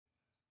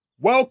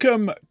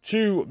Welcome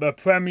to the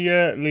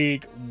Premier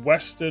League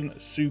Weston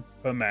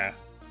Super Mare.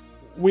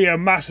 We are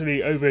massively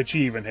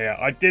overachieving here.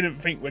 I didn't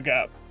think we'd get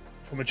up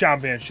from a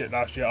championship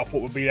last year. I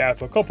thought we'd be there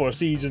for a couple of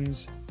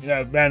seasons,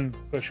 then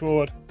push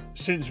forward.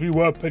 Since we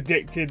were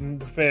predicted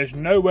to finish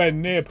nowhere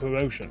near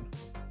promotion,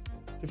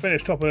 to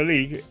finish top of the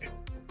league,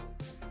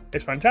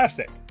 it's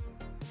fantastic.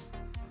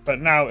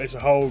 But now it's a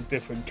whole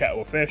different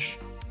kettle of fish.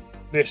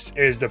 This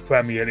is the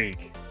Premier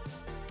League.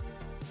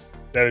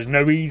 There is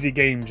no easy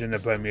games in the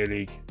Premier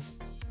League.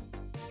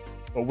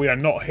 But we are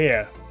not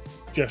here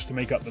just to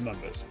make up the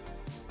numbers.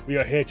 We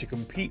are here to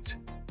compete,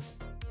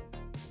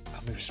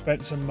 and we've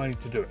spent some money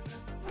to do it.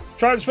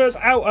 Transfers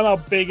out, and our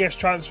biggest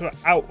transfer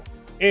out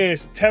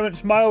is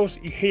Terrence Miles.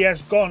 He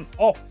has gone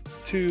off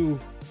to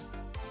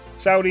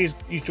Saudi.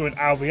 He's joined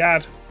Al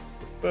Riyadh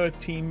for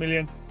 13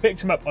 million.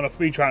 Picked him up on a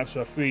free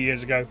transfer 3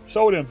 years ago.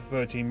 Sold him for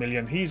 13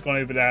 million. He's gone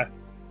over there,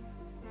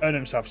 earned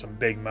himself some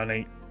big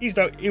money.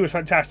 He was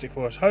fantastic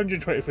for us.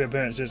 123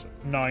 appearances,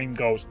 9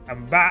 goals.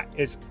 And that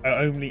is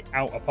only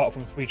out apart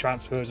from free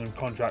transfers and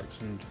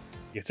contracts. And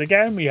yet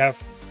again, we have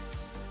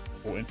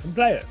brought in some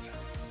players.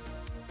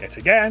 Yet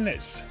again,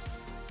 it's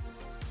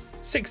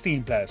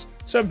 16 players.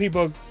 Some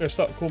people are going to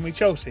start calling me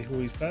Chelsea for all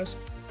these players.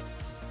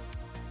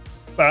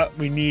 But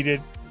we needed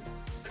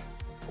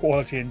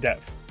quality and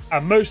depth.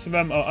 And most of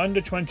them are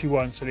under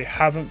 21, so they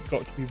haven't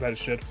got to be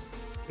registered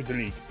with the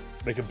league.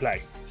 They can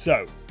play.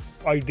 So,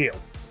 ideal.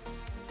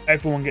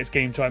 Everyone gets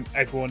game time,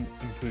 everyone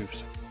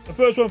improves. The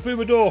first one through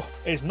the door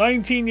is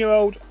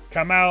 19-year-old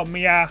Kamal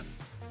Mia,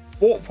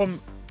 bought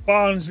from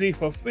Barnsley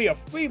for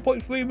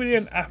 3.3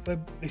 million after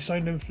they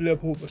signed him for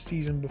Liverpool the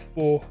season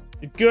before.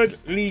 A good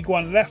League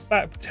One left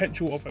back,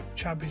 potential of a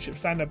championship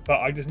standard, but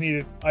I just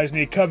needed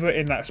cover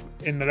in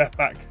the left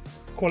back,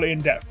 quality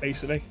and depth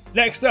basically.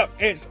 Next up,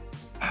 it's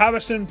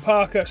Harrison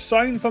Parker,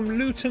 signed from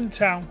Luton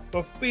Town for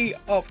a fee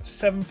of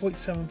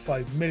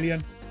 7.75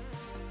 million.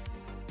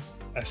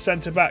 A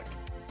centre back.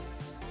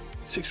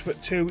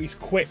 6'2", he's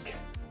quick.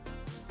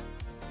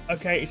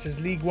 Okay, it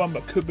says League One,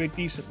 but could be a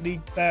decent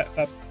league player.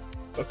 But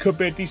could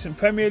be a decent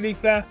Premier League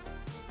player.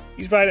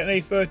 He's valued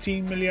at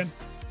 13 million.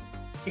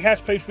 He has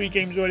played 3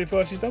 games already for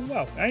us. He's done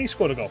well, and he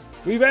scored a goal.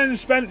 We then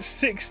spent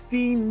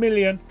 16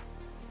 million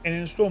in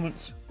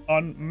instalments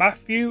on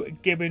Matthew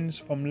Gibbons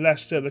from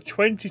Leicester, the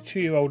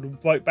 22-year-old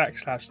right back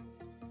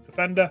 /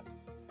 defender.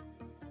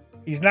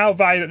 He's now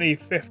valued at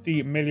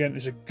 50 million.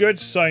 It's a good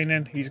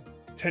signing. He is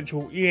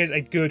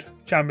a good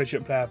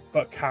championship player,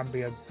 but can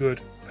be a good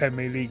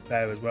Premier League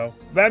player as well.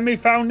 Then we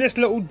found this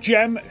little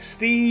gem,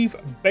 Steve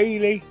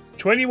Bailey,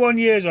 21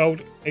 years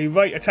old, a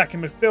right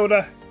attacking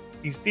midfielder.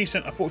 He's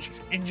decent.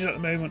 Unfortunately, he's injured at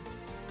the moment.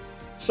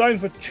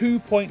 Signed for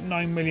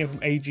 2.9 million from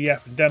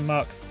AGF in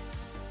Denmark.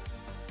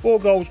 4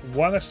 goals,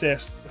 1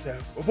 assist. So,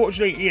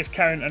 unfortunately, he is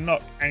carrying a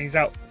knock and he's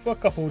out for a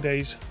couple of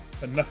days,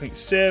 but nothing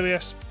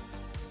serious.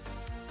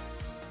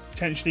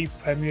 Potentially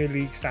Premier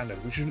League standard,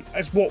 which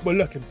is what we're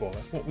looking for.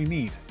 That's what we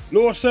need.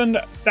 Lawson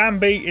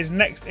Danby is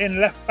next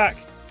in left back.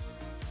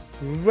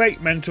 Great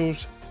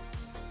mentals,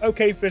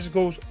 okay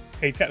physicals,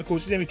 okay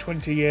technicals. He's only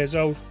 20 years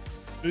old.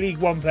 League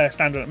One player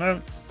standard at the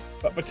moment,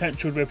 but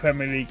potential to be a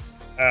Premier League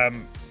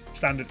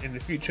standard in the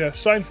future.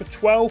 Signed for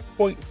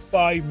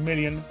 12.5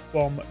 million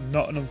from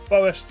Nottingham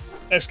Forest.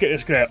 Let's get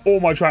this clear. All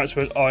my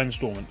transfers are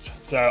instalments,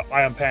 so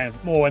I am paying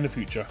more in the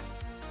future.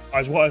 I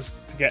just want us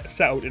to get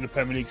settled in the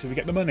Premier League so we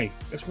get the money.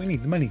 That's what we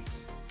need, the money.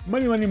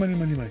 Money.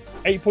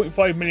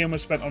 8.5 million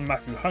was spent on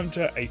Matthew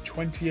Hunter, a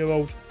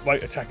 20-year-old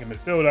right attacking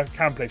midfielder.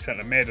 Can play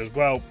centre mid as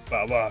well,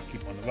 but I'll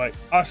keep him on the right.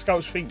 Our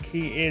scouts think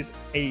he is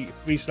a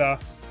 3-star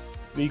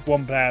League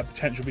One player,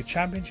 potential to be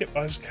championship.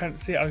 I just can't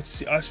see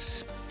it. I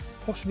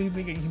possibly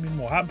be getting him in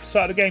more. I haven't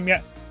started the game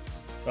yet.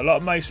 But a lot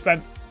of money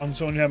spent on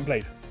someone who hasn't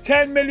played.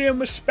 10 million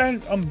was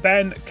spent on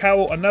Ben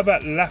Cowell, another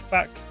left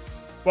back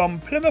from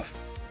Plymouth.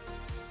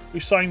 We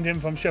signed him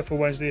from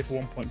Sheffield Wednesday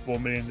for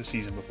 1.4 million the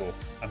season before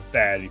and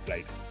barely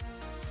played.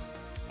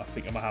 I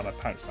think I might have my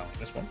pants down on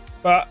this one.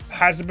 But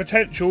has the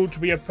potential to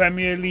be a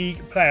Premier League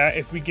player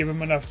if we give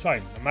him enough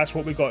time. And that's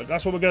what we got.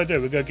 That's what we're going to do.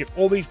 We're going to give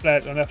all these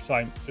players enough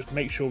time. Just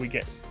make sure we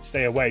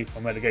stay away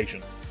from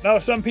relegation. Now,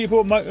 some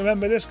people might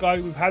remember this guy.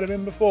 We've had him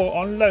in before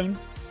on loan.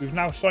 We've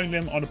now signed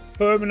him on a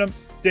permanent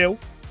deal.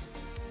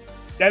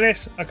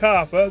 Dennis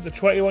Akarfa, the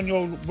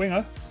 21-year-old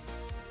winger.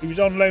 He was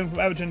on loan from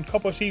Everton a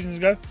couple of seasons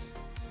ago.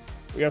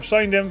 We have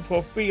signed him for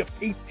a fee of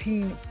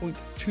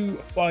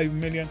 18.25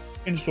 million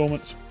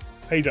instalments.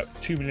 Paid up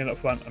 2 million up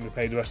front and we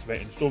paid the rest of it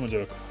in instalments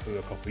over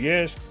a couple of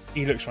years.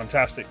 He looks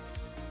fantastic.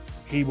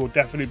 He will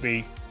definitely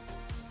be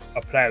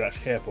a player that's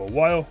here for a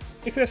while.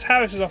 Nicholas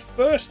Harris is our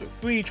first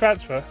free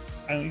transfer,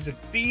 and he's a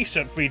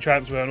decent free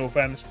transfer in all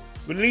fairness.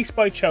 Released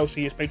by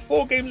Chelsea. He's played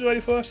 4 games already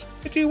for us.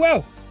 They do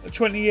well. At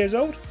 20 years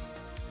old.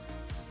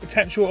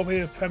 Potential to be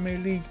a Premier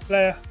League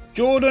player.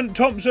 Jordan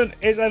Thompson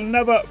is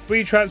another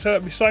free transfer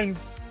that we signed.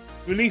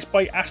 Released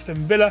by Aston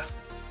Villa,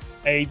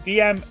 a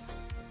DM.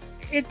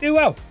 He'd do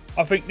well.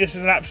 I think this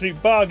is an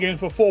absolute bargain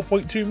for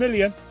 4.2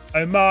 million.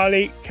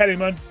 O'Malley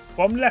Kellyman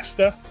from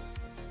Leicester.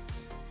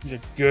 He's a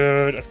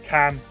good as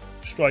can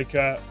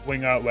striker,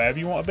 winger, wherever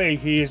you want to be.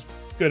 He is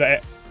good at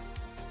it.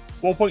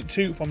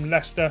 4.2 from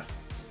Leicester.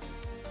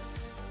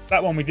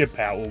 That one we did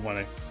pay out all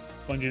money.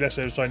 Mind you,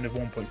 Leicester signed him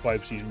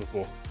 1.5 season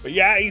before. But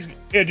yeah,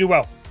 he'll do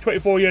well.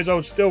 24 years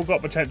old, still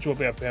got potential to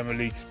be a Premier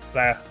League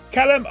player.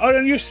 Callum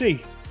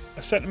Oyunnusi,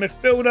 a centre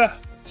midfielder,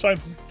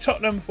 signed from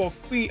Tottenham for a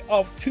fee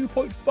of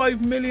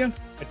 2.5 million.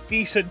 A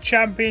decent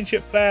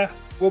Championship player,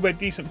 will be a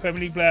decent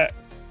Premier League player.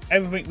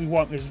 Everything we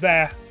want is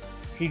there.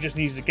 He just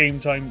needs the game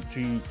time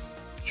to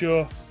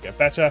mature, get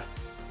better.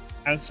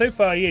 And so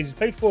far he is. He's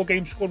played 4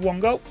 games, scored 1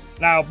 goal.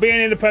 Now,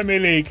 being in the Premier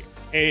League,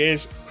 it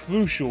is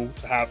crucial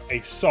to have a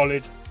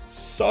solid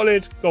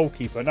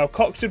goalkeeper. Now,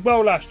 Cox did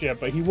well last year,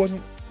 but he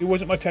wasn't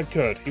my Ted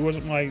Kurd. He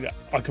wasn't my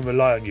I can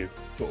rely on you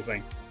sort of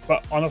thing.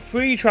 But on a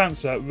free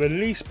transfer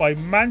released by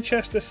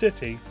Manchester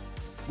City,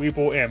 we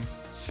bought in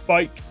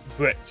Spike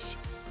Brits.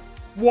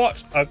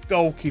 What a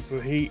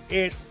goalkeeper he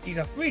is. He's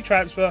a free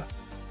transfer.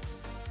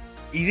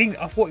 He's English.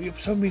 For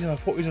some reason I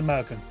thought he was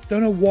American.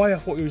 Don't know why I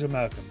thought he was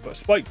American. But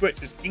Spike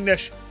Brits is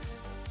English.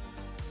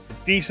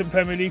 A decent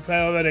Premier League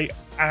player already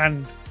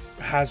and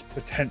has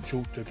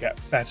potential to get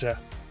better.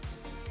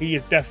 He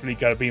is definitely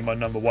going to be my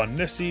number 1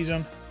 this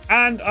season.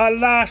 And our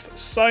last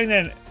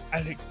signing,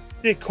 and it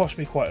did cost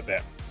me quite a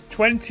bit.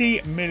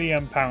 £20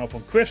 million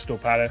from Crystal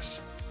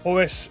Palace.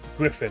 Horace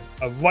Griffin,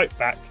 a right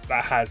back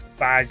that has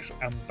bags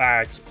and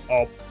bags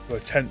of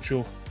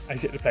potential.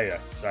 He's hit the player,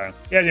 so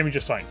he hasn't even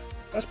just signed.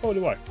 That's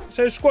probably why.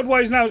 So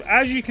squad-wise now,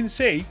 as you can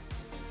see,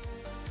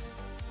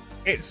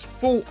 it's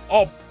full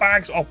of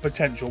bags of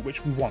potential,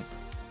 which we want.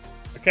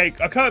 Okay,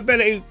 our current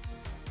ability,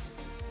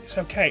 it's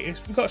okay.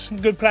 We've got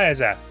some good players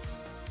there.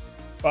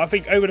 But I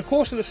think over the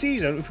course of the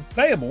season, if we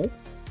play them all,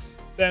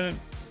 then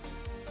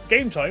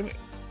game time,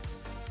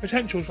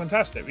 potential is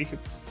fantastic.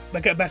 They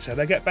get better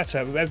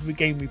with every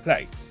game we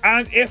play.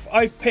 And if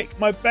I pick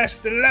my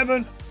best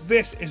 11,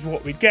 this is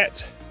what we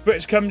get.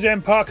 Brits comes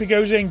in, Parker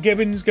goes in,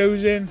 Gibbons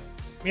goes in,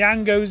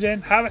 Mian goes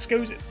in, Harris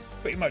goes in.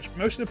 Pretty much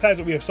most of the players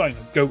that we have signed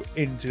go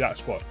into that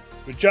squad.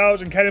 With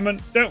Giles and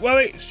Kellerman, don't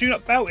worry,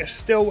 Sunat Bell is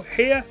still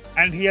here,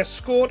 and he has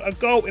scored a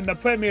goal in the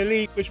Premier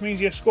League, which means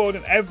he has scored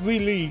in every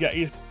league that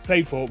he has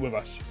played for with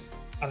us.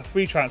 As a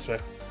free transfer.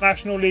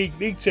 National League,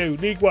 League 2,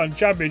 League 1,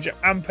 Championship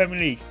and Premier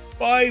League.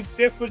 5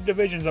 different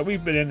divisions that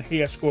we've been in, he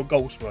has scored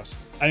goals for us.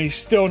 And he's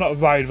still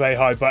not rated very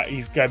high, but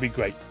he's going to be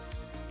great.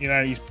 You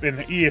know,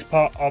 he is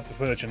part of the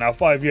furniture now.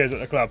 5 years at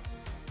the club.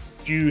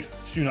 Jude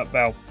Sunat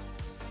Bell.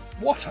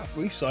 What a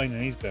free signing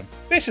he's been.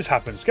 This has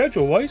happened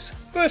schedule-wise.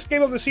 First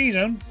game of the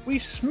season, we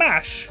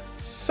smash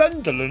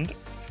Sunderland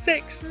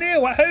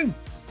 6-0 at home.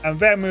 And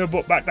then we were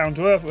brought back down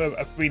to earth with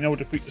a 3-0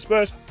 defeat to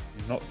Spurs.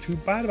 Not too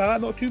bad about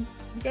that, not too...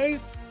 Okay.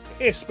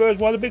 It is Spurs,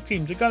 one of the big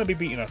teams. They're going to be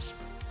beating us.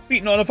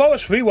 Beating on the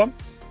Forest 3-1.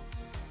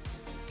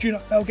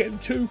 Junot Bell getting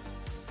two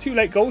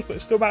late goals, but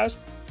it still matters.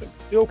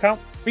 They all count.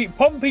 Beat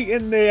Pompey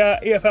in the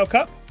EFL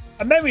Cup.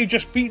 And then we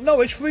just beat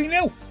Norwich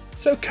 3-0.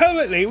 So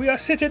currently we are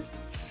sitting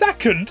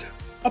second,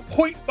 a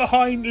point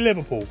behind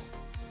Liverpool.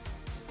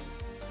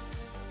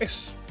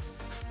 It's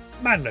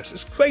madness.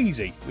 It's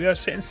crazy. We are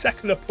sitting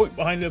second, a point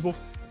behind Liverpool.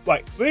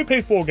 Right, we only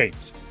played 4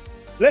 games.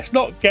 Let's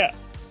not get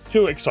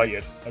too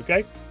excited,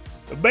 okay?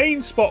 The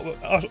main spot...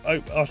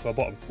 Arsenal are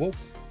bottom. Whoa.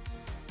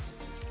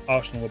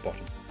 Arsenal are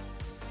bottom.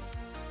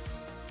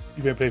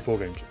 You've only played 4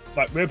 games.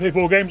 Right, we only played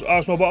 4 games.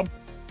 Arsenal are bottom.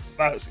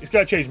 It's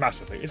going to change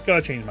massively. It's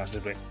going to change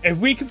massively. If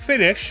we can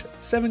finish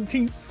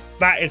 17th,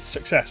 that is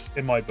success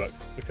in my book.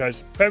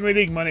 Because Premier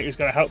League money is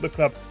going to help the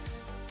club.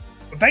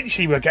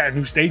 Eventually, we'll get a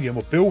new stadium.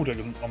 We'll build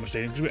on the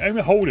stadium because we're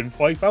only holding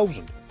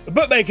 5,000. The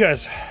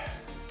bookmakers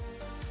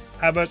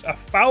have us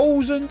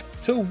 1,000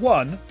 to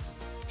 1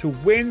 to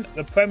win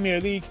the Premier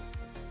League,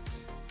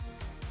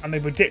 and they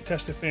predict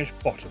us to finish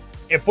bottom.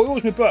 It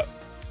boils me, but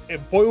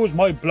it boils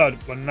my blood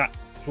when that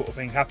sort of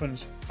thing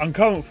happens. On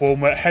current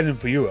form, we're heading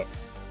for Europe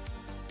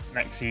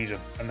next season,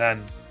 and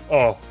then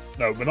oh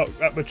no, we're not.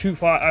 We're too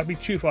far. That'd be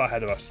too far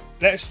ahead of us.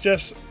 Let's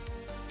just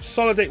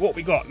consolidate what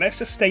we got. Let's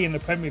just stay in the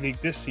Premier League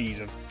this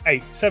season.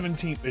 Hey,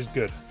 17th is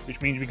good,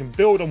 which means we can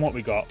build on what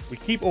we got. We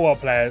keep all our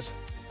players.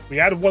 We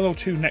add 1 or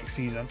 2 next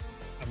season,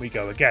 and we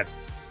go again.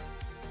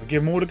 We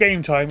give them all the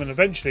game time, and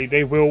eventually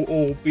they will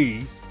all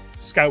be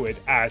scouted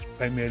as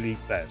Premier League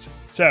players.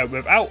 So,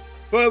 without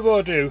further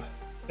ado,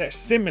 let's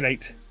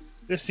simulate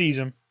this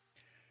season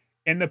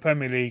in the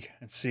Premier League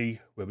and see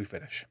where we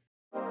finish.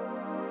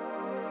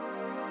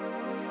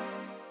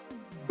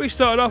 We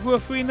started off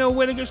with a 3-0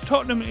 win against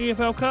Tottenham in the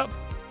EFL Cup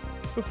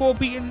before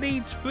beating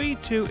Leeds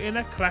 3-2 in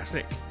a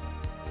classic.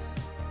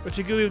 But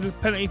to go with the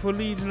penalty for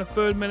Leeds in the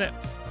 3rd minute,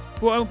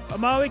 brought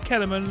Amari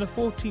Kellerman in the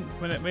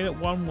 14th minute made it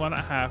 1-1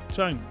 at half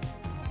time.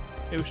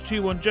 It was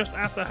 2-1 just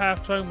after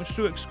half time when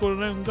Stewart scored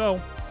an own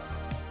goal.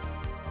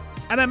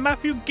 And then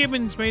Matthew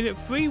Gibbons made it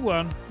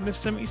 3-1 in the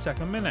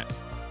 72nd minute.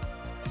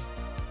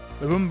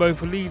 The Rumbo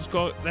for Leeds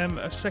got them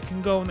a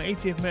 2nd goal in the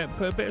 80th minute,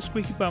 put a bit of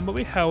squeaky bum, but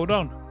we held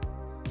on.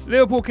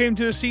 Liverpool came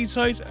to the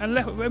seaside and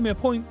left with only a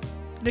point.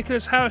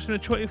 Nicholas Harris in the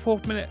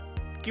 24th minute,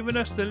 giving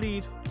us the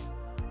lead.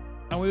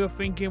 And we were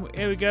thinking,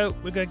 here we go,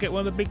 we're going to get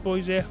one of the big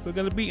boys here, we're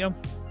going to beat them.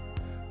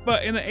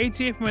 But in the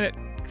 80th minute,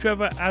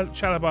 Trevor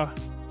Chalobah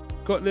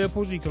got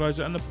Liverpool's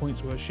equaliser and the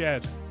points were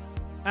shared.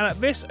 And at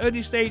this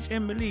early stage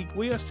in the league,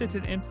 we are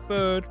sitting in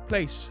 3rd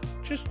place,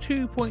 just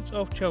 2 points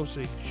off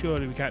Chelsea.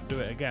 Surely we can't do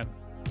it again.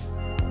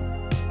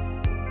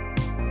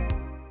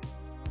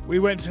 We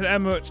went to the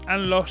Emirates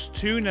and lost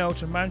 2-0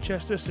 to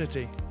Manchester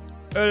City.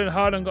 Erling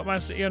Haaland got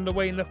Man City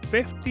underway in the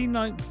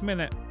 59th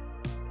minute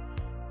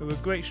with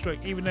a great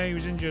strike, even though he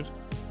was injured.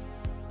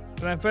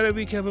 And then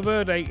Federico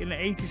Valverde in the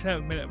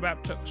 87th minute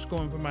wrapped up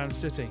scoring for Man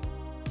City.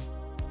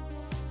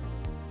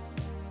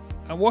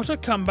 And what a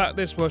comeback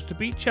this was to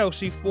beat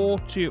Chelsea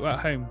 4-2 at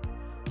home.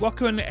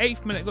 Rocker in the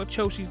 8th minute got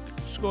Chelsea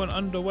scoring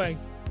underway.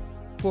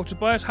 For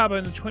Tobias Haber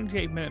in the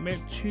 28th minute made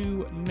it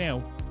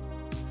 2-0.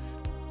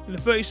 In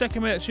the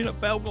 32nd minute,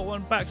 Sunut Bell got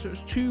one back, so it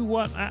was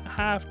 2-1 at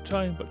half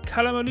time. But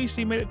Callum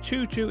Olise made it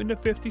 2-2 in the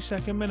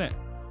 52nd minute.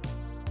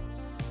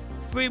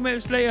 3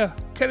 minutes later,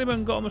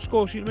 Kellyman got on the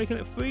score sheet, making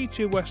it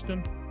 3-2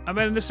 Weston. And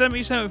then in the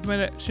 77th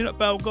minute, Sunut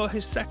Bell got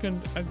his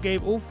second and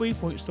gave all 3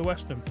 points to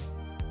Weston.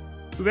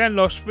 We then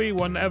lost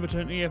 3-1 to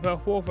Everton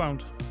EFL 4th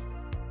round.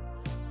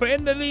 But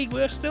in the league,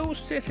 we are still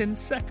sitting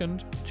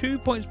second, 2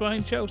 points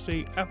behind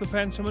Chelsea after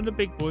playing some of the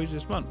big boys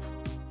this month.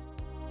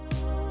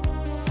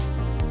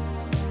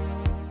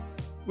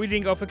 We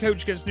didn't go off the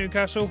coach against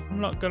Newcastle, I'm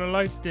not gonna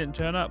lie, didn't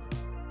turn up.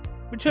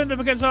 We turned up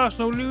against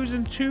Arsenal,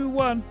 losing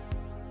 2-1.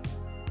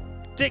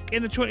 Dick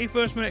in the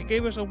 21st minute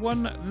gave us a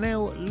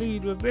 1-0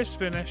 lead with this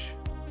finish.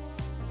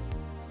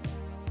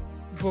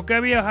 Before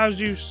Gabriel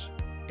Jesus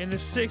in the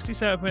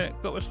 67th minute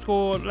got the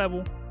score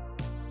level.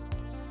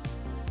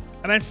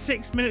 And then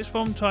 6 minutes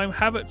from time,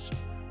 Havertz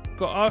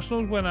got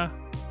Arsenal's winner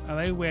and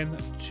they win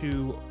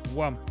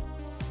 2-1.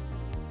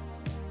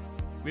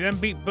 We then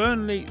beat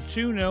Burnley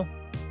 2-0.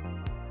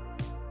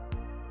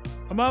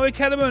 Omari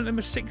Kellerman in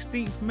the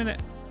 16th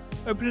minute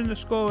opening the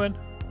scoring.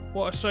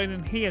 What a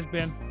signing he has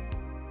been.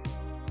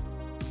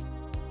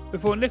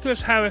 Before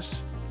Nicholas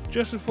Harris,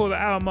 just before the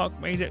hour mark,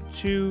 made it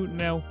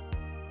 2-0.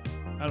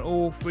 And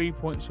all 3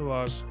 points are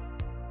ours.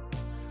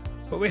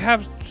 But we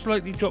have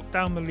slightly dropped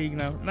down the league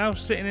now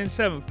sitting in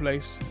 7th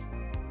place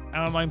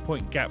and a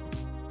 9-point gap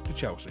to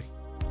Chelsea.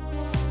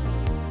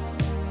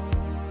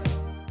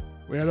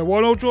 We had a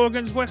 1-1 draw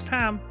against West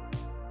Ham,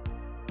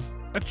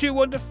 a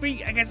 2-1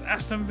 defeat against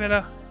Aston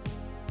Villa,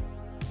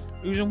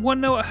 losing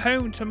 1-0 at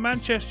home to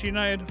Manchester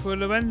United for a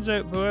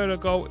Lorenzo Pereira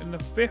goal in the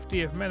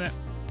 50th minute.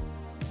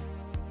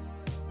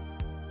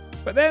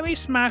 But then we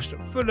smashed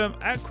Fulham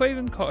at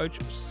Craven Cottage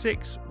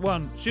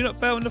 6-1. Sunut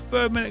Bell in the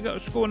 3rd minute got a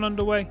scoring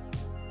underway.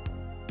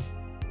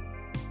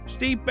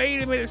 Steve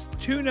Bailey made it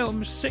 2-0 in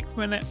the 6th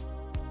minute.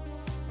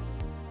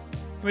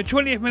 In the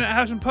 20th minute,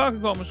 Harrison Parker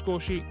got on the score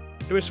sheet.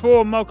 It was 4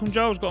 when Malcolm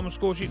Giles got on the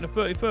score sheet in the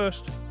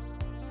 31st.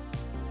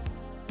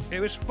 It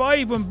was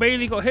 5 when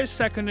Bailey got his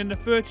second in the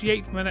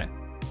 38th minute.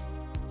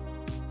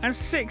 And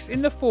 6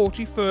 in the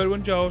 43rd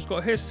when Giles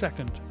got his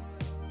second.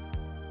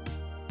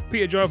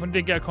 Peter Jonathan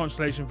did get a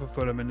consolation for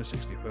Fulham in the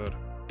 63rd.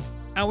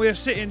 And we are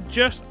sitting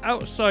just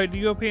outside the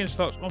European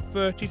slots on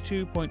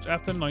 32 points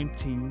after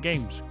 19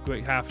 games.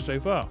 Great half so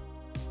far.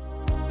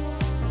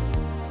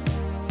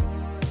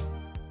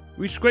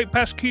 We scraped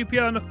past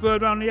QPR in the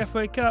 3rd round of the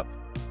FA Cup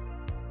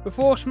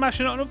before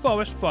smashing Nottingham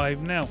Forest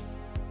 5-0.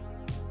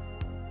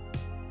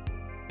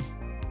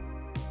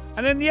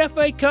 And in the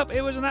FA Cup,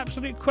 it was an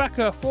absolute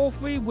cracker,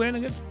 4-3 win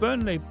against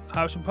Burnley.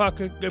 Harrison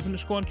Parker opened the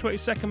score in the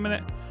 22nd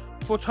minute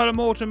before Tyler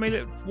Morton made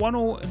it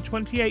 1-1 in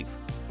 28th.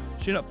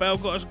 Sunut Bell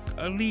got us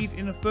a lead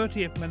in the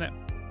 30th minute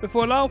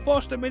before Lyle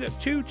Foster made it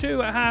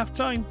 2-2 at half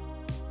time.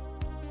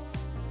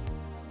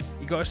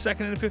 He got a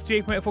second in the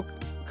 58th minute before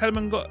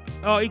Kellerman got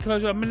our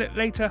equaliser a minute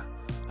later.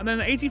 And then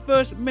in the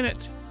 81st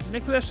minute,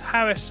 Nicholas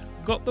Harris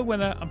got the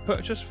winner and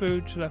put us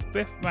through to the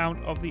 5th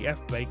round of the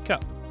FA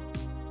Cup.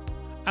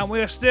 And we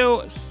are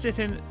still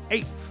sitting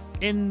 8th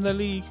in the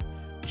league,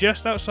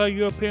 just outside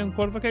European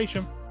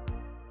qualification.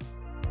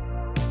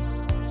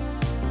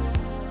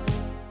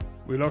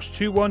 We lost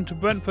 2-1 to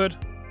Brentford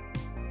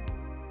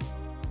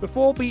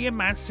before beating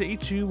Man City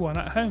 2-1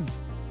 at home.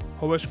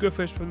 Horace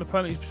Griffiths from the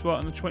penalty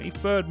spot in the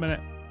 23rd minute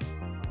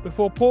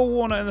before Paul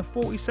Warner in the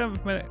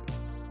 47th minute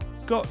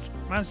got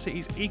Man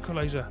City's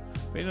equaliser.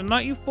 But in the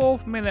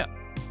 94th minute,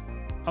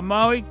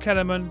 Omari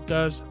Kellerman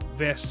does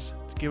this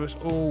to give us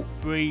all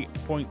 3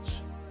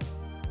 points.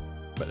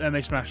 But then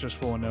they smashed us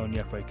 4-0 in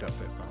the FA Cup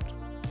 5th round.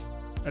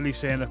 At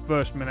least in the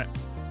 1st minute.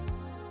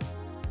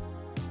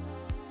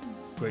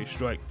 Great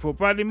strike for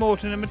Bradley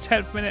Morton in the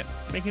 10th minute,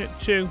 making it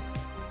 2.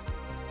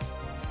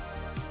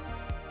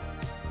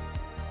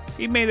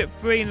 He made it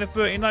 3 in the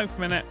 39th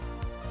minute.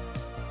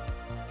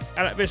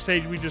 And at this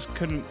stage, we just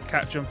couldn't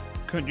catch him.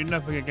 Couldn't do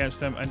nothing against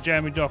them. And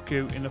Jeremy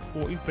Doku in the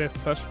 45th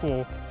plus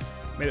 4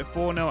 made it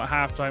 4-0 at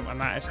halftime, and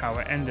that is how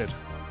it ended.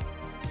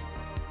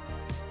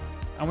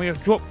 And we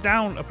have dropped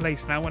down a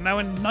place now. We're now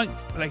in 9th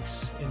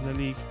place in the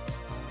league.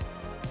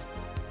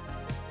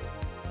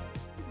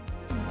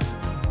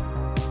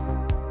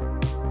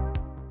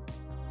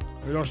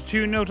 We lost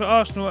 2-0 to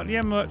Arsenal at the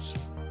Emirates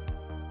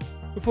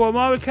before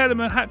Omari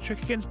Kellerman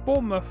hat-trick against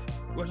Bournemouth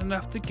was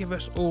enough to give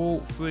us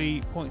all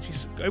 3 points.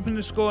 He opened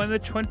the score in the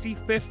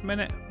 25th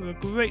minute with a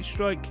great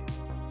strike.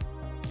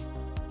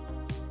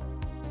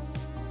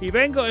 He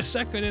then got a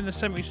second in the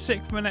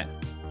 76th minute,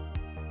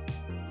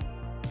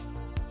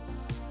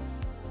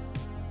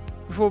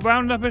 before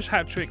rounding up his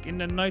hat-trick in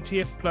the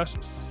 90th plus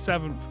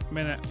 7th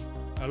minute.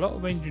 A lot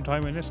of engine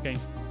time in this game.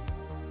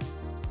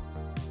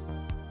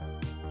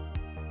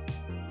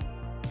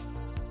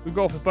 We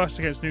got off the bus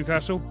against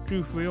Newcastle,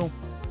 drew 3-3.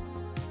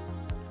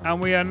 And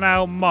we are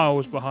now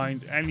miles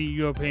behind any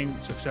European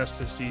success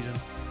this season.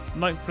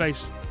 9th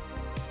place.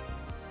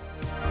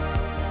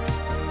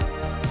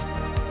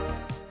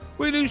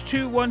 We lose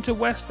 2-1 to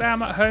West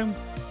Ham at home.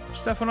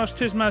 Stefanos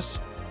Tsitsipas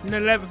in the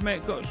 11th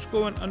minute got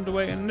scoring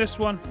underway in this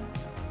one,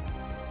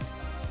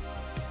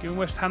 giving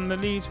West Ham the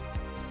lead.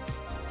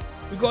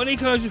 We got an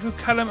equaliser from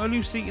Callum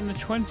Alusi in the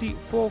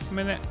 24th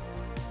minute,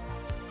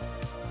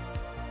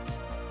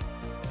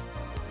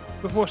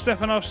 before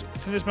Stefanos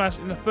Tsitsipas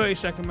in the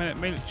 32nd minute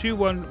made it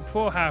 2-1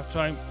 before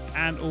half-time,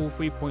 and all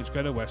 3 points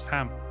go to West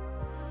Ham.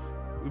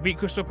 We beat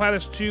Crystal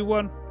Palace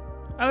 2-1,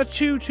 and a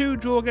 2-2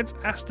 draw against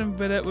Aston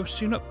Villa with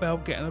Sunut Bell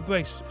getting a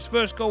brace. His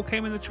first goal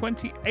came in the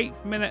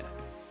 28th minute.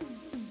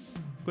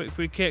 Quick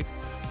free kick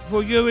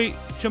before Yuri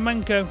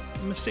Chomenko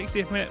in the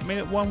 60th minute made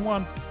it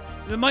 1-1.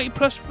 In the 90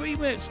 plus 3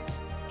 minutes,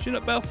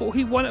 Sunut Bell thought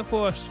he won it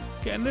for us,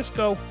 getting this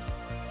goal.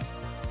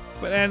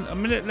 But then a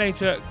minute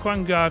later,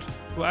 Quangard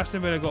for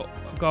Aston Villa got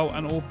a goal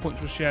and all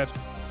points were shared.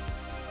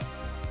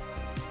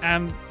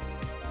 And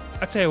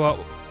I tell you what,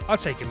 I'll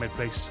take a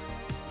mid-place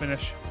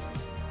finish.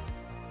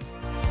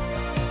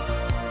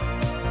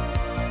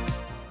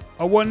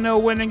 A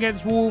 1-0 win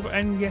against Wolves,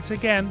 and yet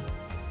again,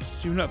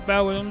 Sunut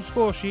Bell was on the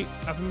score sheet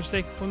after a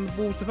mistake from the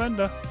Wolves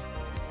defender.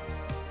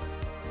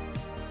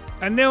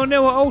 A 0-0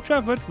 at Old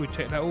Trafford, we'd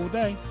take that all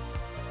day.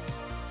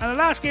 And the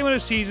last game of the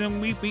season,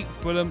 we beat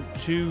Fulham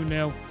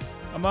 2-0.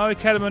 Amari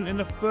Kellerman in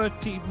the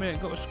 13th minute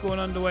got a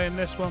scoring underway in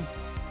this one,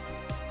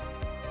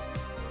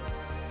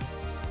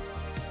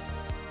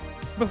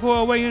 before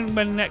a Wayne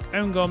Menneck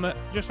own goal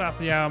just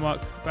after the hour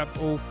mark wrapped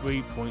all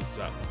 3 points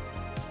up.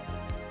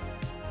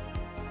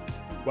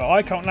 Well,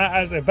 I count that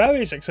as a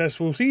very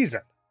successful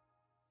season.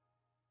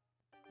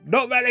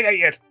 Not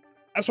relegated.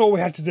 That's all we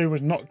had to do,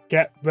 was not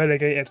get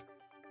relegated.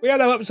 We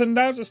had our ups and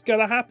downs, it's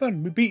gonna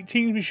happen. We beat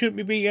teams we shouldn't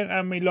be beating,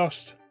 and we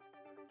lost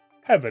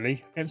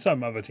heavily against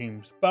some other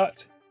teams.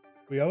 But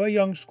we are a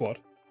young squad,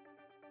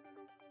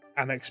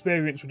 and the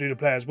experience will do the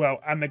players well,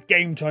 and the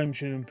game time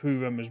should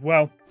improve them as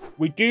well.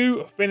 We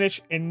do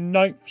finish in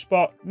 9th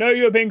spot. No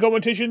European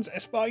competitions,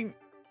 it's fine.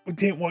 We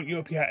didn't want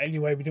Europe yet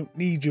anyway, we don't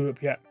need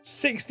Europe yet.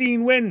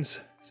 16 wins.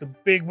 Some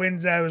big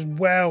wins there as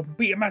well.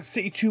 Beating Man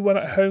City 2-1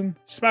 at home.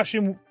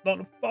 Smashing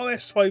Nottingham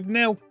Forest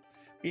 5-0.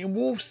 Beating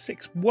Wolves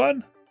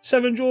 6-1.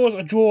 7 draws.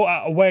 A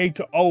draw away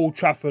to Old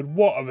Trafford.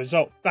 What a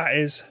result that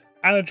is.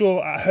 And a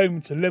draw at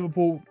home to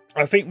Liverpool.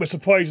 I think we're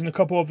surprising a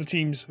couple of the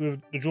teams with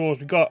the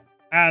draws we got.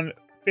 And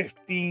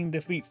 15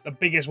 defeats. The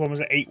biggest one was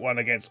an 8-1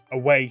 against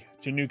away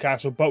to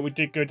Newcastle. But we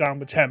did go down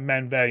with 10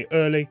 men very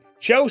early.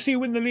 Chelsea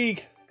win the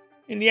league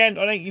in the end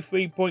on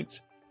 83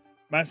 points.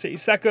 Man City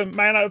 2nd,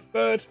 Man United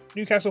 3rd,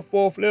 Newcastle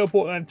 4th,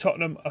 Liverpool and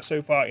Tottenham are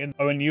so far in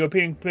the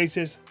European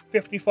places.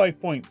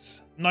 55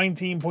 points,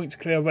 19 points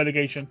clear of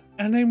relegation,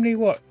 and namely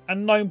what?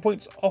 And 9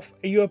 points off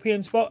a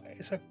European spot.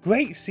 It's a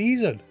great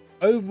season.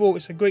 Overall,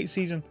 it's a great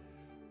season.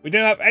 We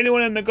don't have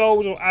anyone in the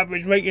goals or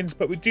average ratings,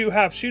 but we do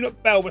have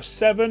Sunut Bell with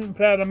 7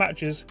 player of the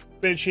matches,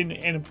 finishing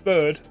in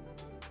 3rd.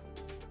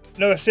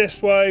 No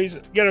assist wise,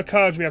 yellow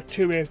cards we have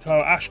 2 here,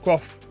 Tara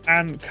Ashcroft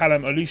and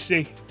Callum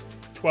Alusi.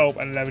 12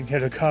 and 11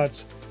 yellow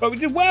cards. But we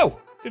did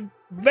well. Did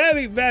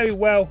very, very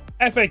well.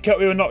 FA Cup,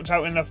 we were knocked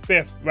out in the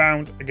 5th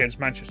round against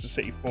Manchester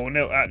City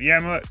 4-0 at the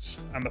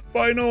Emirates. And the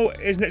final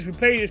is next we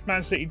played is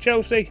Man City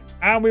Chelsea.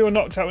 And we were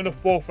knocked out in the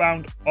 4th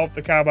round of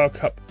the Carabao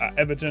Cup at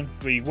Everton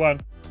 3-1.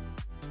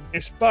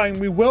 It's fine.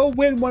 We will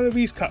win one of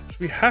these cups.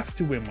 We have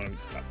to win one of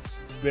these cups.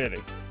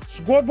 Really.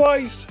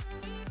 Squad-wise,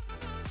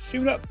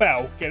 Sunut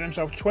Bell getting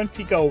himself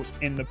 20 goals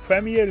in the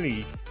Premier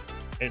League.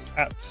 It's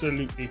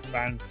absolutely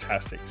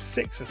fantastic.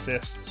 6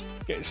 assists.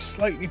 Gets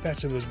slightly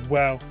better as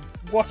well.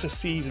 What a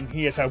season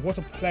he has had. What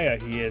a player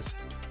he is.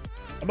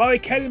 Amari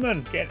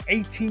Kellerman getting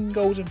 18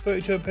 goals and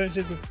 32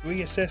 appearances with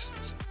 3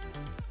 assists.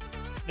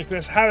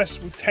 Nicholas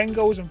Harris with 10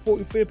 goals and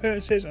 43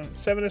 appearances and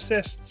 7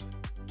 assists.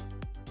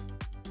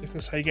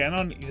 Nicholas, how you getting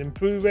on? He's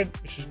improving,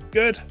 which is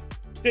good.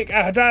 Nick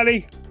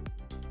Ahadali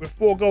with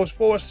 4 goals,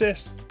 4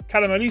 assists.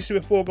 Callum Alusi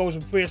with 4 goals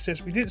and 3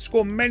 assists. We didn't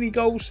score many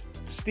goals.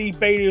 Steve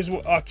Bailey was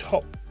our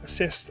top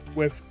assist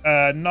with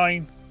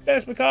 9.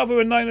 Dennis McCarver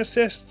with 9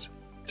 assists.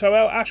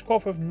 Terrell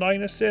Ashcroft with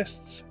 9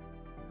 assists.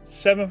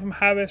 7 from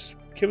Harris.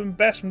 Kieran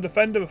Best from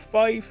defender with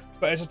 5.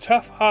 But it's a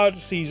tough, hard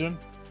season,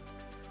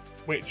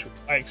 which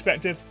I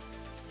expected.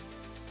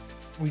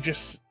 We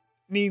just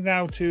need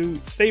now to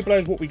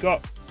stabilise what we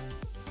got,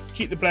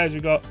 keep the players we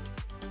got,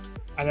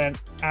 and then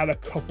add a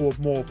couple of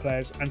more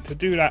players. And to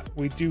do that,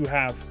 we do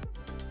have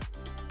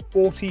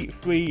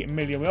 43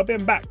 million. We are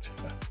being backed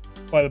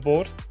by the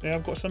board. They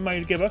have got some money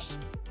to give us.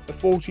 The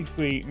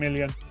 43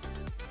 million.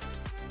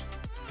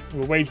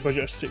 with a wage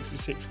budget of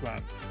 66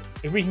 grand.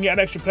 If we can get an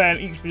extra player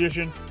in each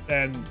position,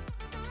 then,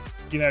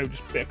 you know,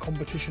 just a bit of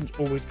competition's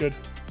always good.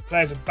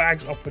 Players have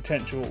bags of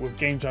potential with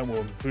game time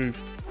will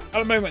improve. At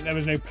the moment, there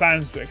is no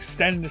plans to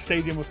extend the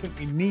stadium. I think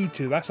we need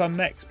to. That's our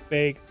next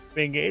big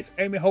thing. It is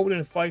only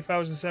holding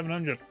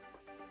 5,700.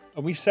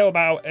 And we sell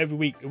about every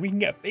week. If we can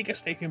get a bigger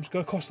stadium, it's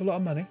going to cost a lot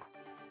of money.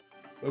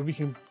 But if we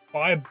can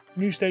buy a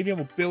new stadium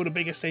or build a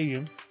bigger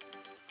stadium,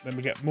 then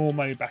we get more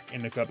money back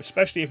in the club,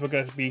 especially if we're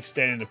going to be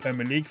staying in the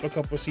Premier League for a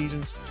couple of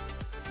seasons.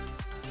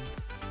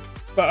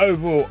 But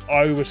overall,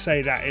 I would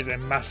say that is a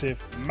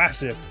massive,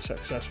 massive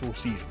successful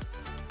season.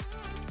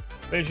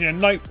 Finishing in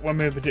 9th when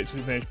we were predicted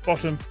to finish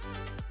bottom.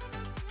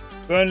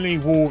 Burnley,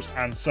 Wolves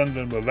and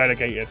Sunderland were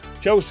relegated.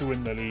 Chelsea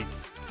win the league.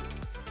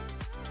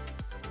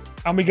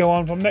 And we go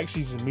on from next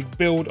season. We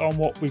build on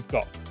what we've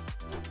got.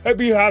 Hope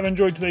you have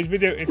enjoyed today's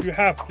video. If you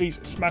have, please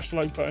smash the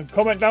like button,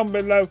 comment down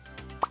below,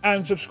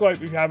 and subscribe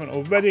if you haven't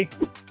already.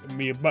 It would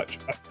be much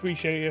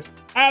appreciated.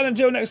 And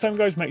until next time,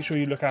 guys, make sure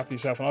you look after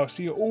yourself. And I'll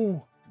see you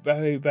all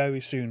very,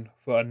 very soon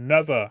for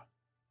another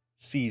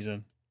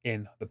season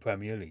in the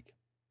Premier League.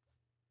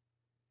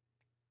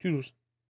 Toodles.